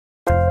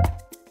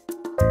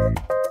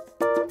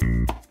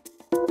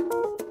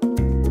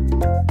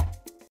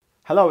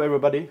Hello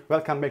everybody,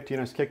 welcome back to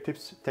Yunus Cake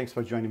Tips. Thanks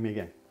for joining me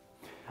again.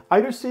 I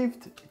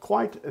received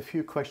quite a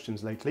few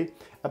questions lately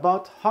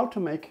about how to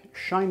make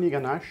shiny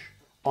ganache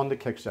on the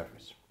cake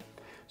surface.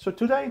 So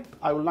today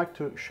I would like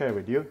to share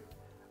with you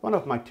one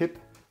of my tips,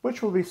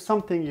 which will be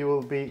something you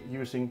will be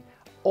using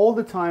all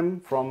the time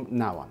from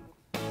now on.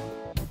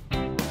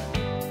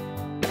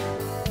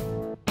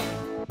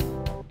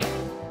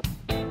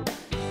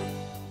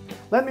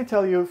 Let me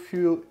tell you a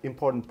few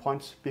important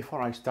points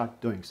before I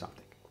start doing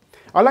something.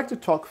 I'd like to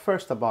talk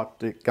first about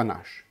the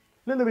ganache.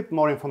 A little bit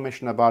more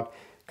information about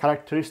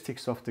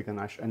characteristics of the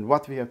ganache and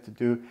what we have to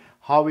do,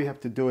 how we have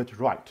to do it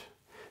right.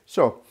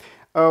 So,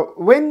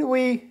 when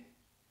we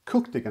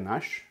cook the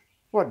ganache,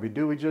 what we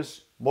do, we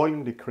just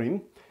boiling the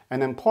cream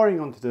and then pouring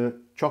onto the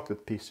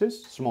chocolate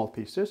pieces, small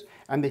pieces,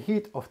 and the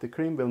heat of the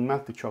cream will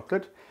melt the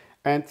chocolate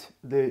and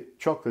the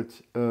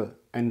chocolate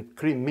and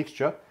cream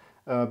mixture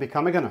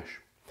become a ganache.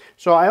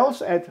 So I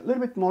also add a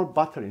little bit more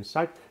butter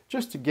inside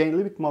just to gain a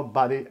little bit more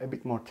body, a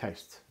bit more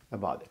taste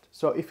about it.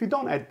 So if you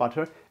don't add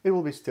butter, it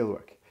will be still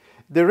work.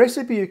 The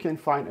recipe you can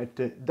find at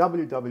the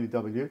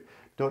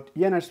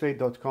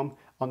www.yanasway.com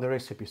on the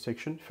recipe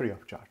section, free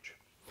of charge.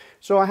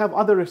 So I have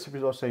other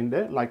recipes also in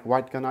there, like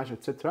white ganache,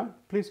 etc.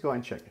 Please go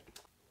and check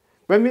it.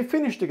 When we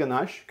finish the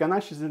ganache,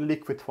 ganache is in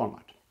liquid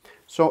format.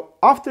 So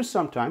after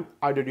some time,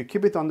 either you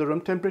keep it under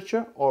room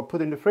temperature or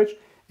put in the fridge,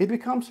 it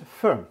becomes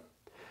firm.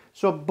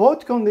 So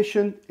both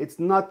conditions, it's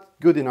not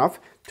good enough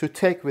to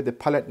take with the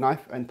palette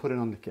knife and put it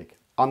on the cake.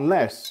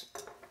 Unless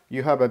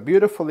you have a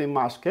beautifully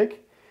masked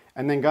cake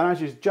and then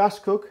ganache is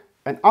just cooked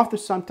and after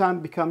some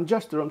time become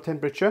just room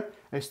temperature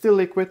and still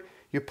liquid,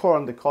 you pour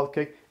on the cold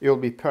cake, it will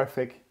be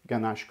perfect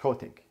ganache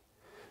coating.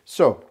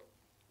 So,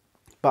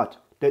 but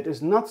that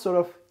is not sort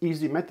of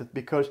easy method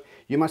because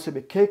you must have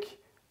the cake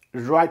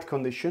right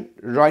condition,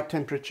 right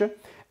temperature,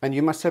 and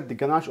you must have the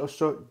ganache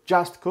also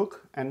just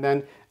cook and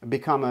then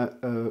become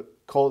a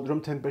cold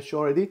room temperature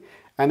already,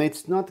 and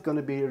it's not going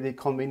to be really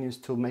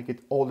convenient to make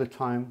it all the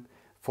time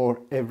for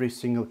every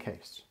single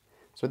case.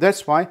 So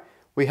that's why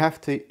we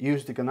have to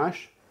use the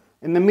ganache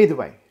in the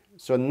midway,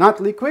 so not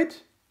liquid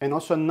and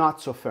also not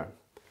so firm,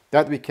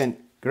 that we can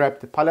grab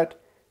the palette,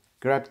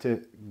 grab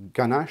the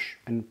ganache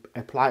and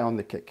apply on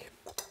the cake.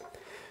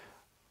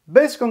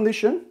 Best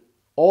condition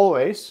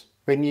always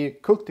when you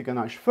cook the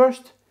ganache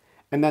first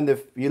and then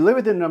you leave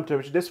it in room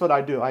temperature. That's what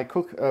I do. I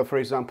cook for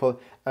example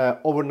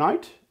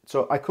overnight.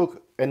 So I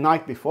cook a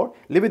night before,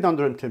 leave it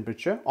under room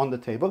temperature on the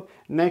table.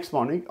 Next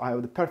morning, I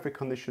have the perfect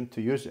condition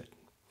to use it.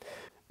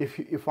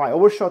 If I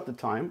overshot the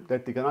time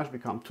that the ganache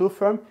become too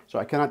firm, so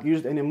I cannot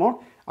use it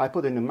anymore, I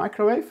put it in the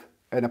microwave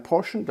and a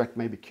portion, like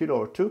maybe a kilo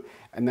or two,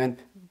 and then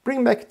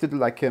bring back to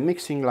like a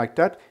mixing like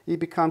that. It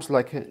becomes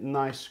like a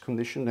nice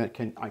condition that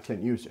I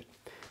can use it.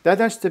 That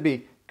has to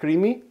be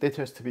creamy, that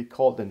has to be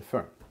cold and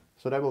firm.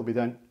 So that will be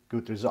then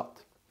good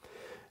result.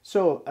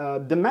 So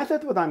the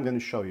method what I'm going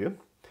to show you,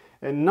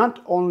 and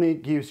not only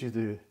gives you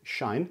the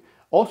shine,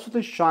 also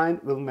the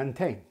shine will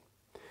maintain.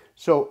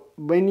 So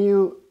when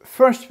you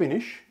first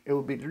finish, it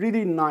will be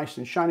really nice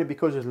and shiny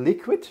because it's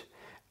liquid,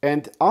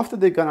 and after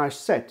the ganache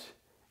set,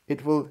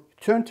 it will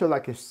turn to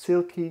like a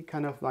silky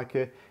kind of like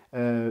a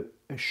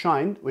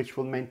shine, which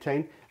will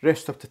maintain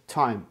rest of the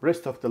time,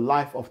 rest of the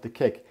life of the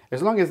cake.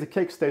 As long as the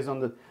cake stays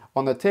on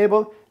the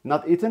table,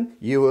 not eaten,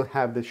 you will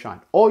have the shine.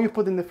 Or you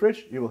put in the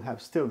fridge, you will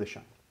have still the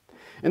shine.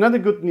 Another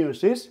good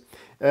news is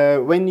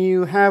when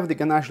you have the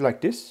ganache like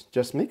this,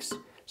 just mix.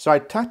 So I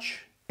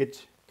touch,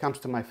 it comes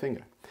to my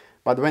finger.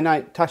 But when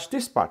I touch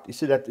this part, you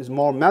see that it's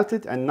more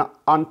melted and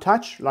not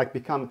untouched, like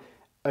become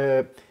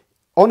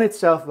on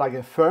itself like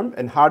a firm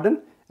and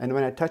hardened. And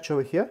when I touch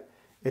over here,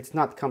 it's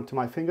not come to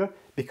my finger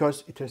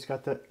because it has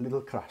got a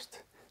little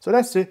crust. So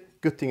that's the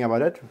good thing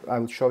about it. I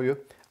will show you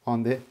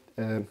on the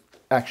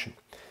action.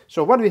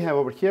 So what we have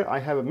over here, I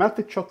have a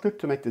melted chocolate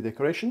to make the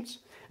decorations,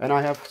 and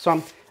I have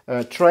some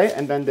tray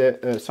and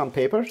then some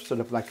paper, sort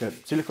of like a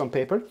silicone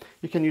paper.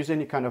 You can use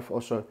any kind of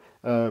also,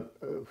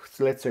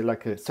 let's say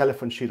like a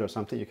cellophane sheet or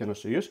something you can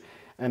also use.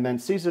 And then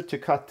scissor to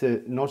cut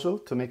the nozzle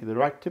to make it the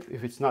right tip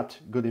if it's not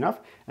good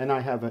enough. And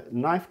I have a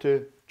knife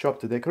to chop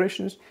the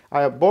decorations.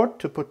 I have a board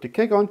to put the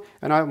cake on,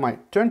 and I have my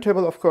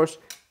turntable, of course,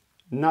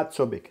 not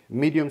so big.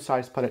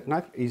 Medium-sized palette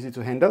knife, easy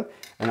to handle.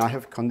 And I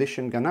have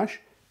conditioned ganache,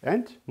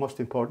 and most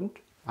important,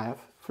 I have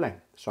flame.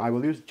 So I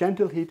will use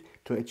gentle heat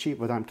to achieve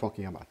what I'm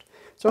talking about.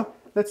 So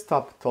let's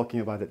stop talking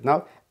about it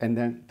now and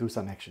then do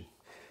some action.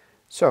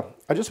 So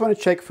I just want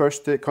to check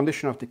first the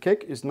condition of the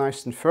cake is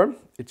nice and firm.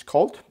 It's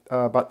cold,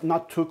 but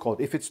not too cold.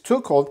 If it's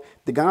too cold,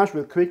 the ganache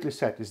will quickly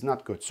set. It's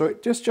not good. So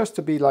just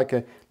to be like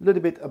a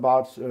little bit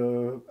about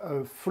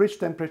fridge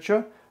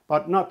temperature,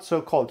 but not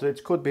so cold. So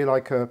it could be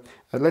like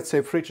let's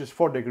say fridge is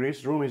 4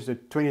 degrees, room is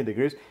at 20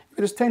 degrees. If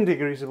it is 10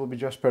 degrees, it will be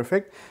just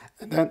perfect.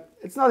 And then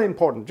it's not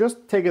important.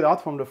 Just take it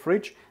out from the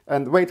fridge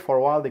and wait for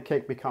a while. The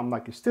cake become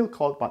like it's still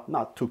cold, but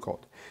not too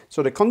cold.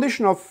 So the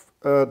condition of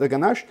the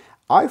ganache,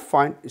 I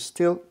find, is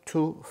still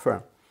too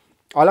firm.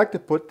 I like to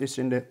put this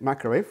in the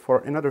microwave for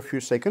another few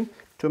seconds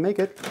to make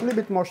it a little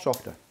bit more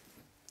softer.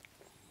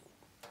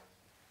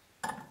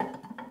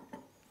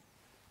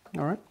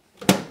 All right.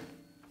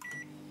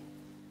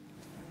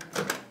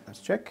 Let's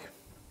check.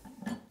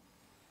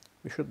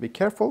 We should be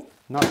careful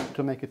not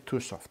to make it too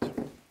soft.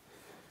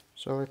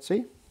 So let's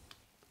see.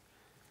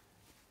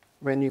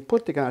 When you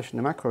put the ganache in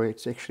the microwave,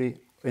 it's actually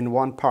in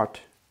one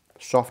part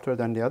softer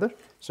than the other,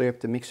 so you have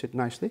to mix it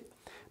nicely.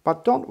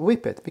 But don't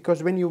whip it,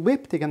 because when you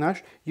whip the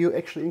ganache, you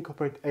actually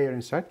incorporate air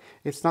inside.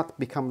 It's not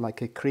become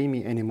like a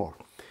creamy anymore.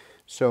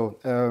 So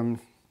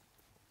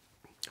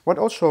what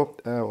also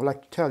I would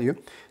like to tell you,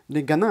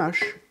 the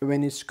ganache,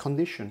 when it's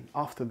conditioned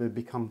after they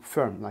become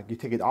firm, like you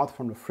take it out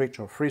from the fridge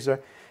or freezer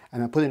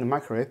and I put it in the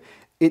microwave,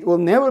 it will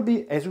never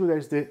be as good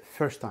as the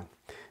first time,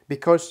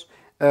 because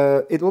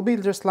it will be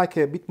just like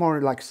a bit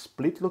more like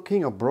split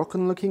looking or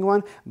broken looking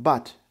one,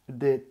 but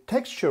the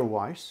texture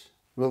wise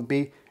will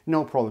be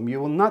no problem.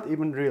 You will not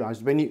even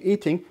realize when you're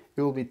eating,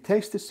 it will be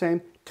taste the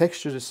same,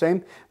 texture the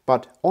same,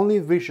 but only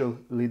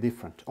visually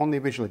different,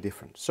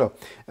 So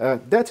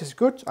that is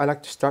good. I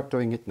like to start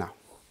doing it now.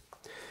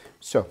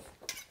 So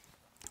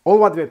all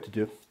what we have to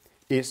do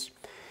is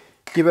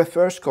give a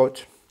first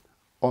coat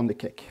on the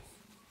cake.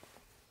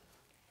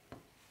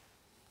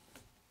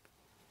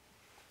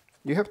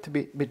 You have to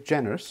be a bit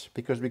generous,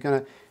 because we're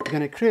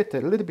gonna create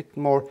a little bit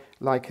more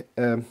like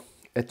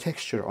a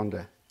texture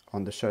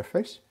on the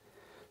surface.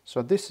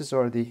 So this is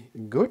already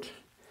good,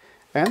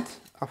 and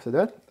after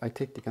that I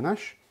take the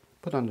ganache,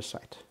 put on the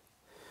side.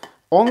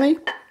 Only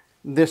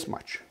this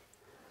much.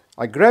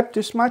 I grab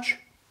this much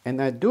and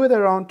I do it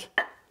around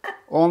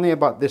only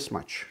about this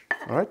much.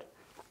 All right,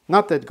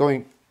 not that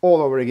going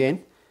all over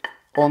again,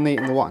 only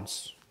in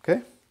once.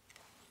 Okay,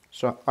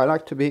 so I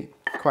like to be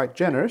quite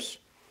generous,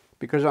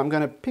 because I'm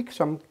going to pick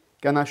some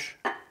ganache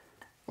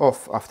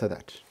off after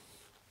that.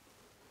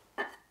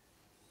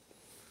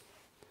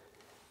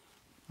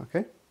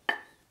 Okay.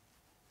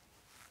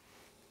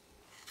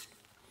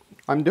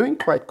 I'm doing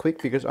quite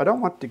quick because I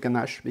don't want the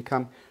ganache to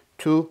become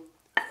too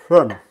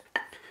firm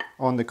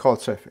on the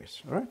cold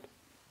surface. All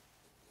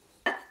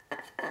right.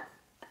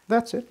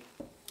 That's it.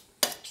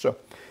 So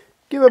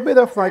give a bit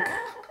of like,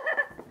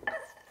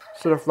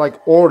 sort of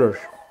like order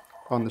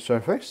on the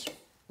surface.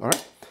 All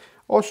right.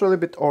 Also a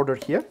little bit order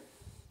here.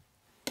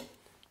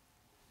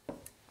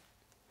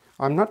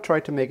 I'm not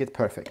trying to make it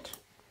perfect.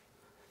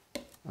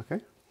 Okay.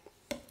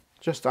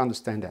 Just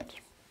understand that.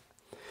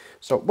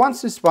 So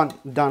once this one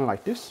done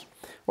like this,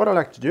 what I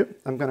like to do,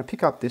 I'm going to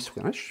pick up this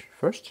ganache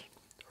first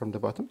from the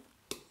bottom.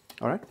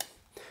 All right,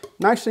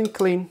 nice and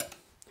clean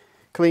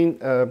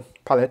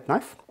palette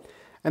knife,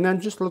 and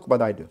then just look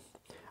what I do.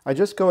 I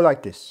just go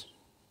like this.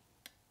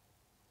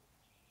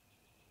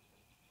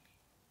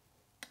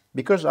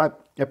 Because I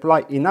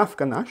apply enough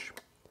ganache,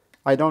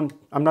 I'm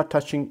not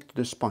touching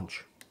the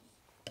sponge.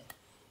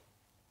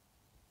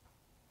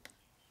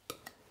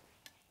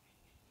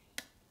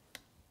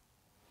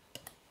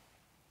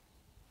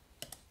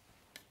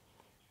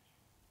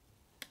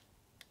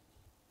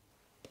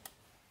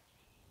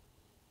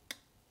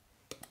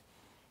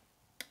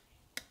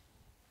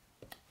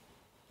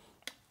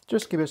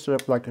 Just give it sort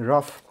of like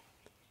rough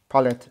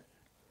palette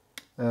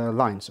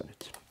lines on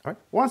it. All right.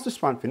 Once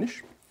this one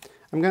finished,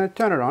 I'm going to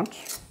turn around.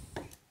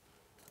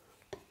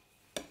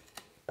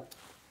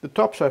 The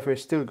top surface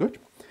is still good.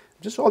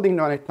 Just holding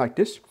on it like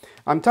this.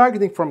 I'm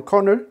targeting from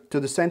corner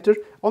to the center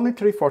only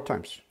 3-4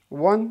 times.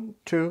 1,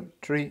 2,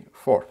 3,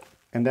 4.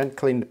 And then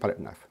clean the palette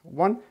knife.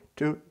 1,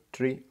 2,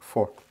 3,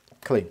 4.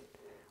 Clean.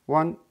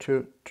 1,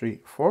 2, 3,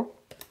 4.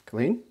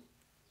 Clean.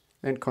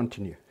 And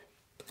continue.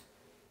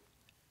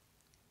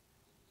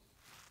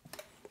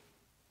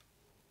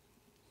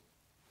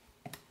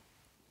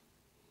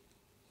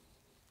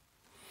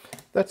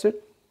 That's it.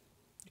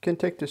 You can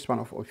take this one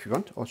off if you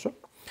want also.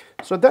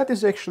 So that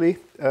is actually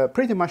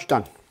pretty much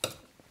done.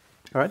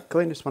 All right,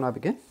 clean this one up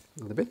again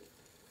a little bit.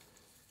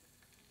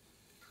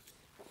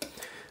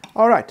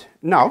 All right,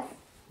 now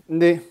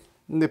the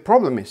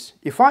problem is,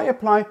 if I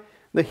apply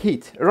the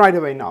heat right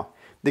away now,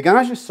 the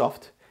ganache is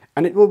soft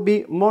and it will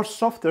be more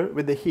softer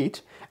with the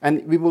heat,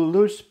 and we will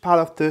lose part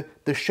of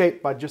the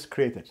shape I just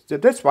created. So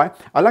that's why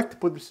I like to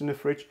put this in the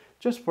fridge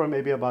just for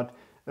maybe about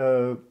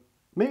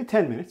maybe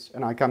 10 minutes,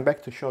 and I'll come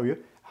back to show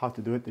you how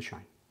to do it the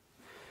shine.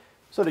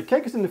 So the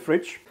cake is in the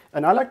fridge,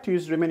 and I like to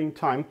use remaining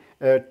time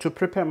to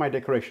prepare my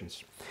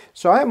decorations.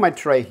 So I have my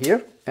tray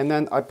here, and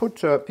then I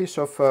put a piece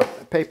of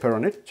paper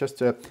on it,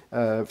 just a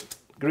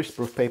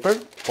greaseproof paper,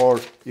 or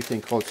you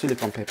can call it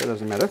silicone paper,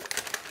 doesn't matter.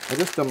 I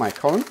just do my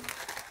cone,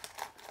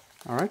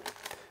 all right,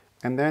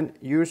 and then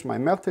use my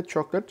melted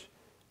chocolate,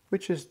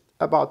 which is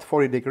about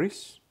 40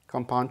 degrees,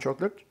 compound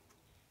chocolate.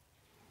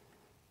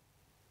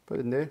 Put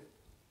it in there.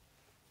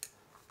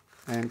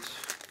 And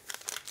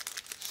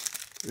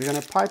we're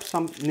going to pipe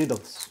some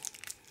needles.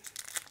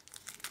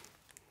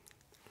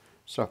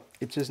 So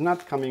it is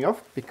not coming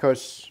off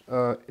because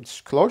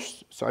it's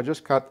closed. So I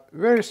just cut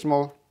very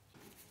small.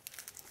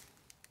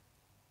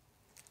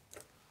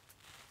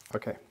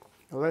 Okay,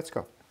 well, let's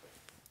go.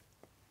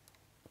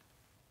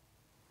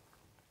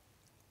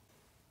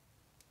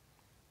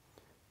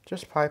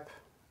 just pipe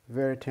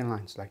very thin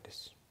lines like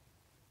this.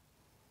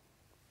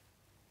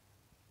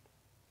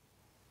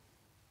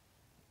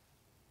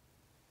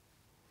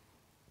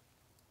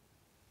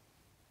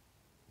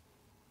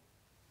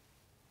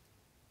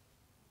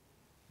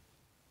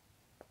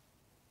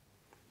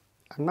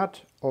 I'm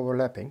not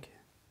overlapping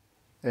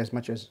as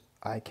much as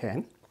I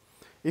can.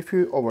 If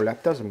you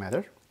overlap, doesn't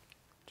matter.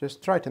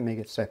 Just try to make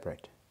it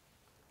separate.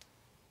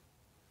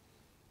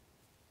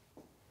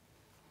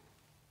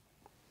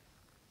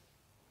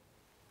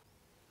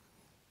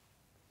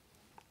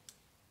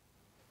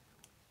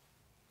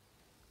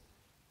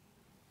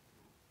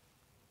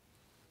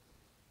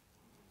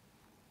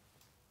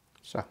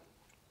 So,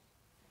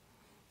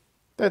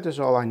 that is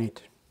all I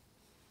need.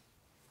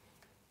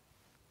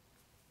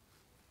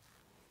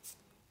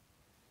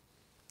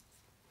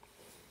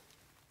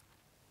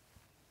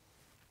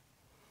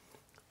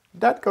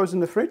 That goes in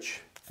the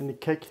fridge and the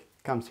cake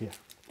comes here.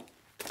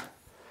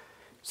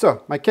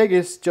 So my cake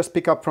is just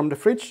pick up from the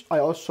fridge. I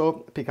also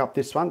pick up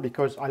this one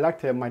because I like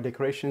to have my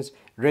decorations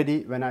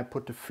ready when I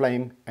put the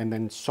flame and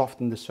then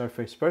soften the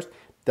surface first.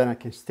 Then I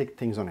can stick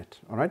things on it.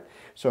 All right.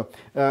 So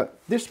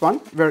this one,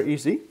 very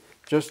easy.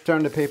 Just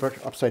turn the paper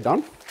upside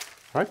down,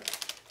 right?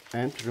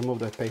 And remove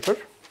that paper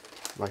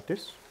like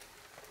this.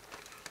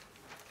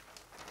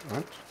 All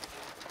right.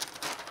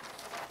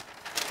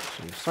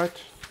 So the side.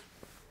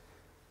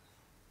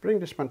 Bring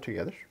this one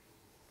together.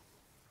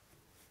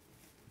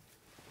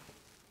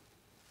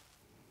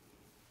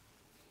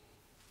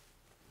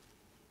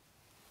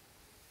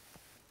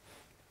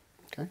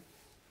 Okay.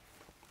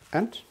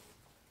 And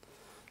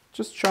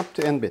just chop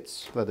the end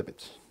bits a little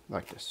bit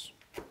like this.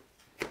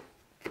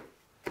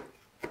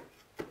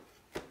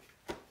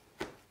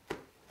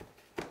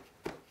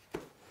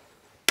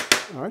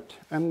 All right,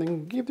 and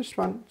then give this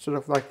one sort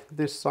of like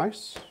this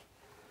size.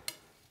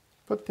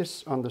 Put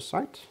this on the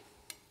side.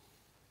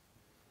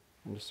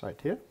 On the side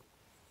here,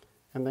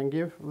 and then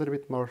give a little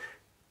bit more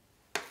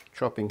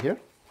chopping here.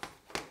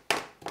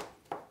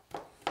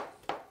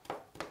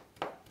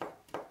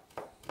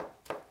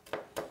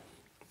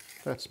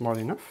 That's more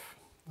than enough.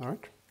 All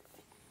right.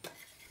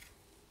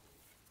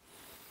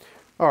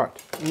 All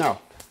right. Now,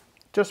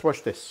 just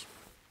watch this.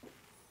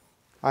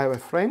 I have a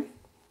frame.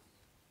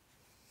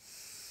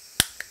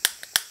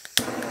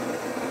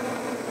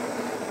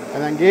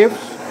 And then give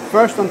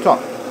first on top.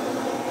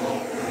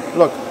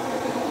 Look.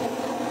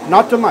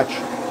 Not too much.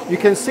 You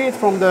can see it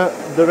from the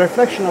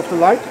reflection of the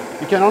light.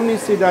 You can only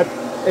see that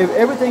if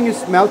everything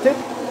is melted,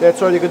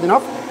 that's already good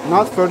enough.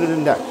 Not further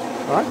than that.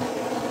 All right?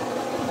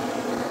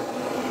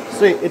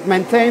 See, it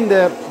maintained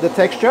the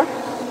texture,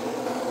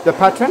 the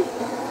pattern,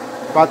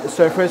 but the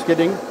surface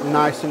getting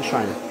nice and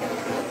shiny.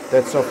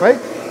 That's okay.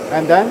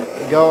 And then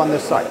go on the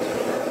side.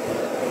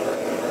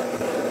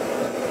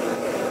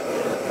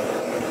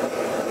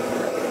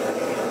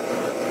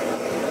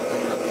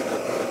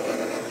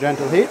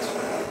 Gentle heat.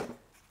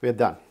 We're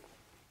done.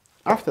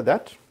 After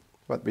that,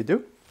 what we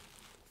do,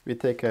 we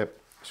take a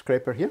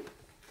scraper here.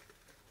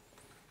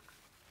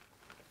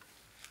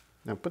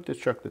 Now put the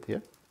chocolate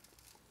here.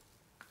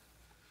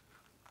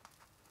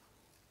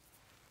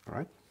 All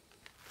right.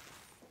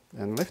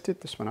 And lift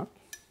it this one up.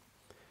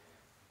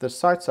 The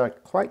sides are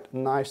quite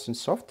nice and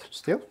soft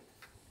still.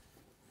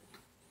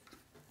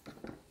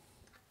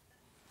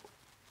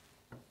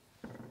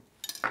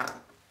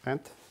 And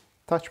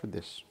touch with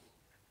this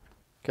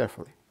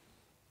carefully.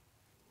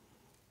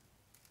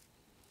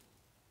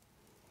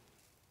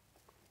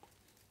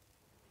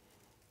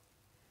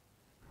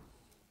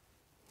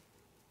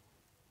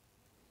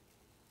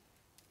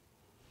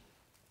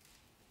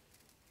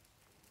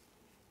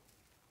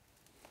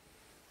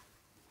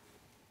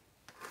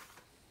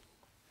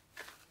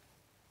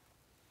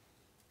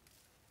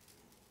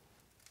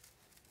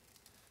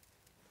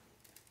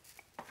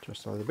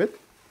 Just a little bit.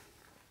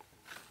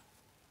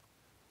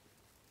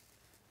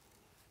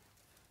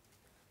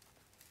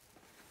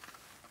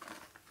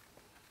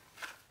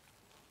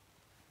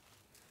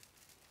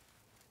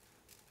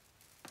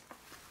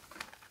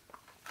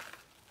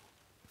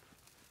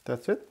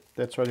 That's it.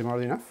 That's already more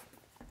than enough.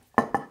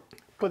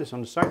 Put this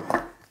on the side.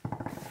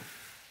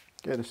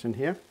 Get this in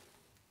here.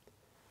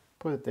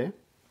 Put it there.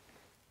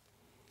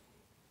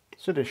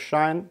 So the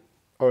shine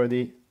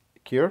already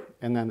cure,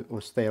 and then it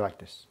will stay like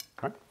this.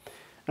 Right?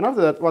 And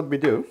after that, what we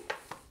do,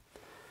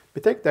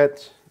 we take the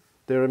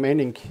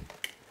remaining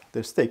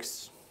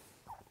sticks.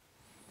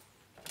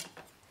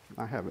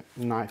 I have a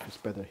knife, it's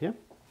better here.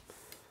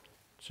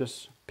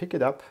 Just pick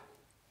it up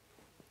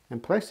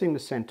and place it in the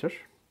center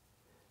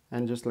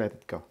and just let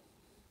it go.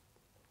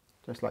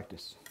 Just like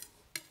this.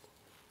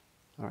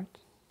 All right.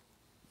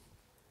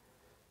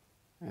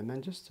 And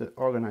then just to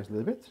organize a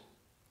little bit,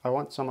 I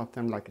want some of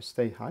them like to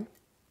stay high.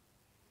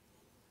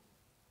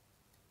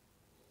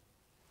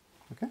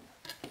 Okay.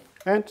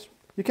 And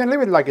you can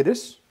leave it like it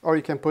is, or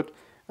you can put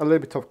a little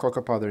bit of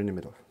cocoa powder in the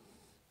middle.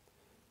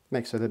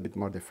 Makes a little bit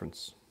more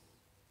difference.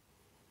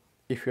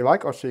 If you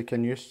like, also you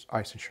can use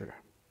ice and sugar.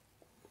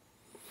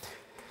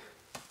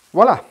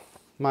 Voila!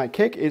 My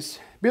cake is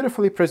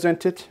beautifully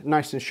presented,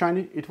 nice and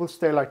shiny. It will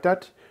stay like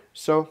that.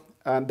 So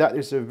and that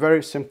is a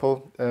very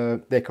simple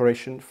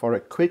decoration for a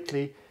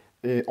quickly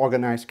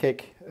organized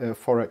cake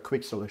for a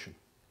quick solution.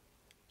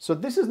 So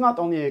this is not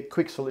only a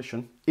quick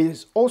solution, it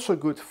is also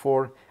good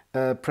for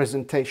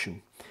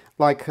presentation.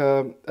 Like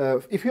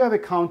if you have a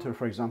counter,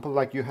 for example,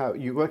 like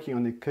you're working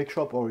on a cake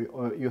shop, or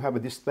you have a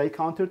display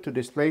counter to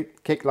display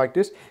cake like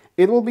this,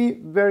 it will be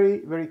very,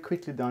 very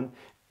quickly done.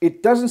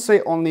 It doesn't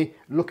say only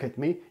look at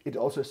me, it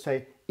also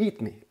say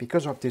eat me,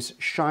 because of this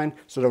shine,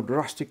 sort of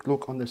rustic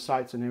look on the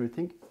sides and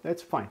everything.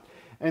 That's fine.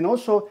 And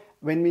also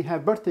when we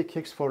have birthday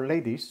cakes for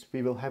ladies,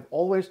 we will have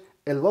always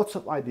a lots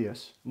of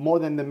ideas, more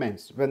than the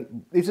men's.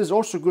 When this is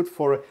also good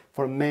for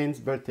men's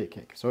birthday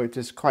cake, so it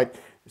is quite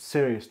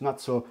serious,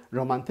 not so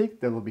romantic.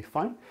 That will be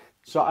fine.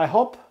 So I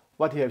hope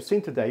what you have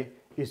seen today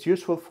is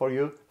useful for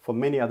you for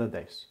many other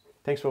days.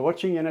 Thanks for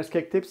watching Yener's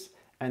Cake Tips,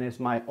 and as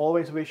my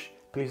always wish,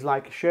 please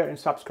like, share and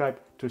subscribe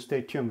to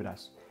stay tuned with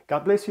us.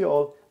 God bless you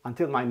all.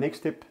 Until my next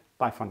tip,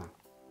 bye for now.